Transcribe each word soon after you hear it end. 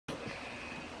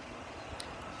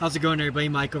How's it going, everybody?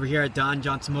 Mike over here at Don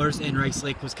Johnson Motors in Rice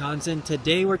Lake, Wisconsin.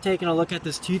 Today we're taking a look at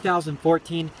this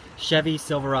 2014 Chevy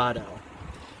Silverado.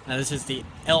 Now this is the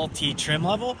LT trim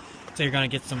level, so you're going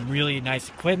to get some really nice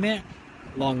equipment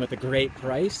along with a great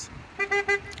price.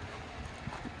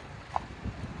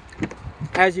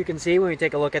 As you can see, when we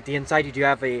take a look at the inside, you do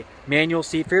have a manual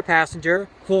seat for your passenger,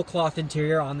 full cloth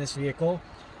interior on this vehicle.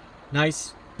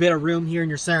 Nice bit of room here in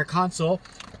your center console.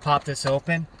 Pop this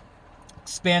open,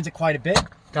 expands it quite a bit.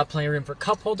 Got plenty of room for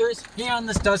cup holders, and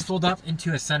this does fold up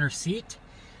into a center seat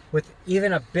with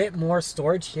even a bit more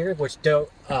storage here, which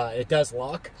it does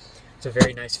lock. It's a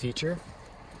very nice feature.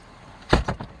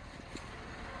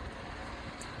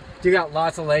 You got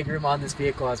lots of leg room on this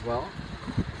vehicle as well.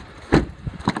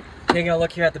 Taking a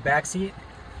look here at the back seat,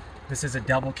 this is a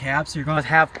double cab, so you're going to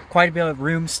have quite a bit of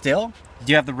room still. You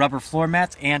do have the rubber floor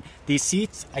mats, and these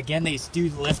seats, again, they do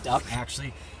lift up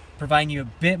actually, providing you a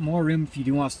bit more room if you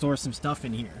do want to store some stuff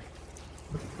in here.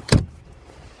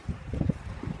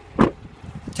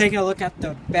 Taking a look at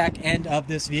the back end of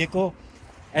this vehicle,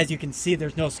 as you can see,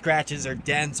 there's no scratches or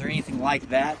dents or anything like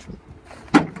that.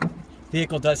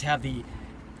 Vehicle does have the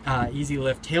easy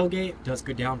lift tailgate, does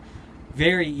go down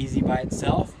very easy by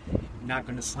itself. Not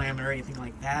going to slam it or anything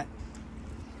like that.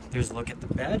 There's a look at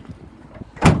the bed.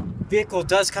 Vehicle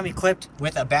does come equipped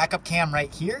with a backup cam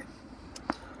right here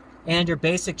and your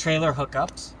basic trailer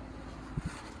hookups.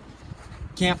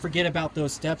 Can't forget about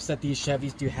those steps that these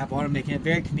Chevys do have on them, making it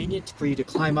very convenient for you to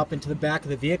climb up into the back of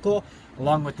the vehicle,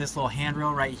 along with this little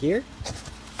handrail right here.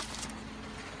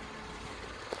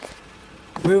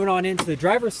 Moving on into the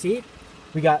driver's seat,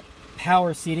 we got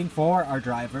power seating for our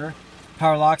driver.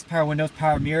 Power locks, power windows,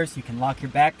 power mirrors. You can lock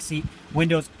your back seat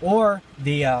windows or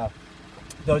the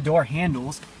door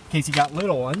handles in case you got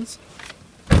little ones.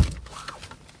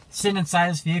 Sitting inside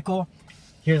this vehicle,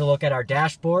 here's a look at our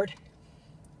dashboard.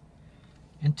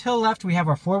 And to the left, we have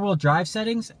our four-wheel drive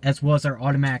settings as well as our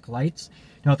automatic lights.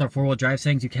 Now with our four-wheel drive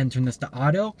settings, you can turn this to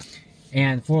auto,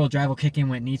 and four-wheel drive will kick in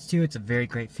when it needs to. It's a very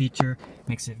great feature.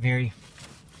 Makes it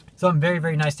something very,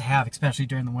 very nice to have, especially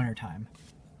during the winter time.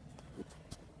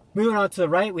 Moving on to the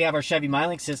right, we have our Chevy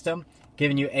MyLink system,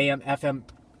 giving you AM, FM,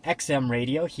 XM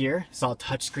radio here. It's all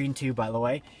touchscreen too, by the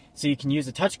way. So you can use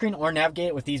the touchscreen or navigate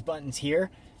it with these buttons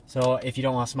here. So if you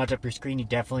don't want to smudge up your screen, you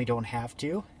definitely don't have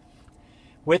to.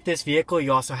 With this vehicle,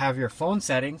 you also have your phone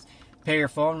settings. Pair your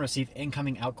phone, receive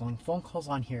incoming, outgoing phone calls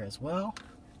on here as well.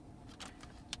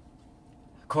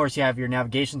 Of course, you have your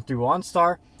navigation through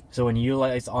OnStar. So when you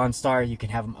utilize OnStar, you can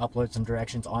have them upload some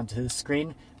directions onto the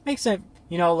screen. Makes it,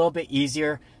 a little bit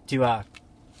easier to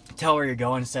tell where you're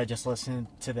going instead of just listening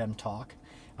to them talk.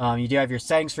 You do have your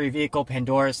settings for your vehicle.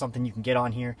 Pandora is something you can get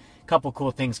on here. A couple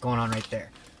cool things going on right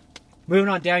there. Moving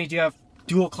on down, you do have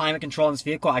dual climate control in this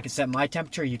vehicle. I can set my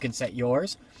temperature, you can set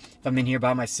yours. If I'm in here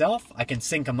by myself, I can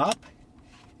sync them up.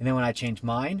 And then when I change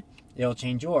mine, it'll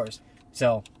change yours.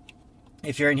 So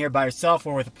if you're in here by yourself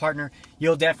or with a partner,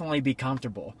 you'll definitely be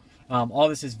comfortable. All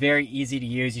this is very easy to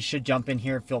use. You should jump in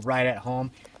here and feel right at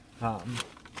home.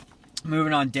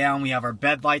 Moving on down, we have our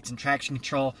bed lights and traction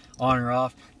control on or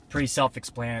off. Pretty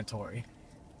self-explanatory.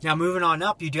 Now moving on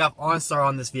up, you do have OnStar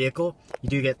on this vehicle. You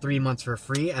do get 3 months for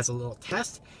free as a little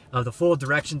test of the full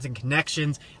directions and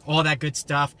connections, all that good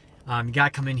stuff. You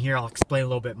gotta come in here. I'll explain a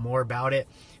little bit more about it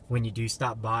when you do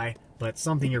stop by, but it's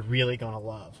something you're really gonna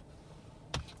love.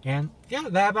 And yeah,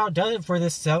 that about does it for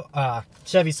this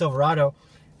Chevy Silverado.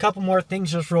 A couple more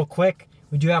things just real quick.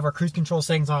 We do have our cruise control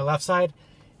settings on our left side.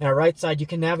 And our right side, you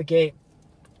can navigate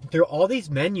through all these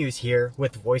menus here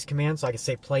with voice commands. So I can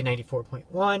say play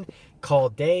 94.1, call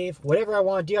Dave, whatever I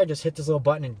want to do, I just hit this little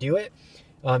button and do it.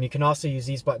 You can also use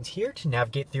these buttons here to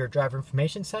navigate through your driver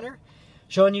information center,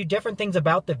 showing you different things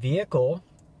about the vehicle.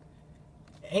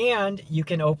 And you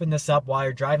can open this up while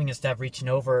you're driving instead of reaching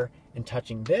over and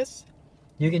touching this.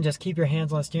 You can just keep your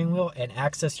hands on the steering wheel and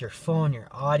access your phone, your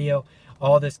audio,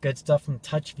 all this good stuff from the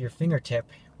touch of your fingertip,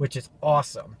 which is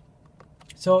awesome.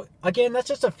 So again, that's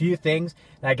just a few things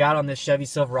that I got on this Chevy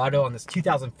Silverado, on this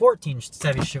 2014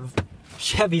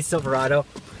 Chevy Silverado.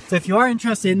 So if you are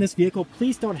interested in this vehicle,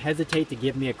 please don't hesitate to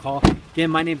give me a call. Again,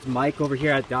 my name's Mike over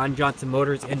here at Don Johnson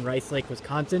Motors in Rice Lake,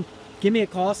 Wisconsin. Give me a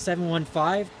call,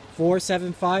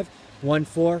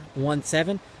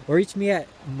 715-475-1417, or reach me at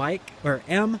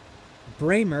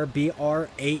Braemer, B-R-A-E-M-E-R,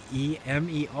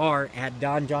 at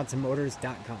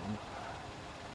DonJohnsonMotors.com.